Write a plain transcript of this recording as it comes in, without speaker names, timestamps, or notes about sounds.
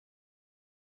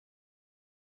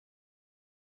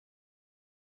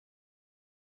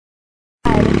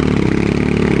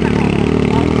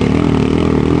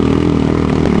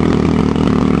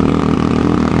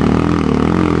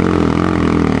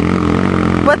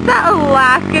what's that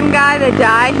Alaskan guy that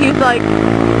died? He was like,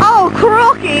 oh,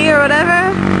 croaky or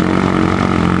whatever.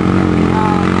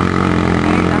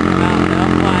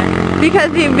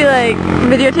 Because he'd be like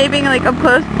videotaping like up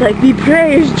close, like be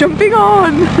praised, jumping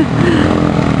on.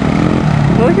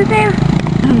 What was his name?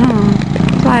 I don't know.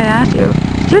 That's why I asked you.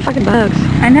 Stupid fucking bugs.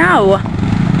 I know.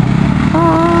 Oh.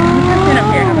 Let's sit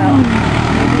up here. How about?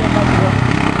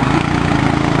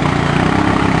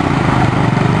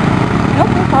 Nope,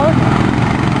 we'll follow him.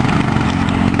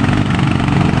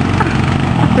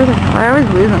 I always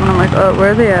lose them and I'm like, oh,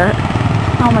 where are they at?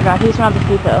 Oh my god, he's from the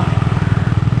steep hill.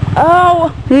 Oh!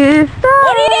 He's stuck.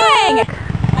 What are you doing?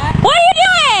 What are you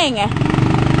doing?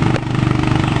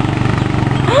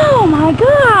 Oh my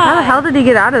god! How the hell did he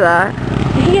get out of that?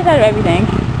 He gets out of everything.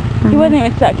 He wasn't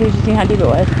even stuck, he was just seeing how deep it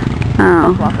was.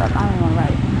 Oh. Let's walk up. I don't want to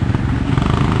ride.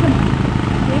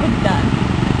 David's done.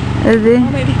 Is he? Oh,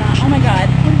 maybe not. Oh my god.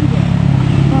 What is he doing?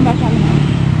 Going back down the hill.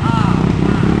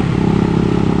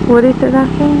 What did he say that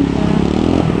for?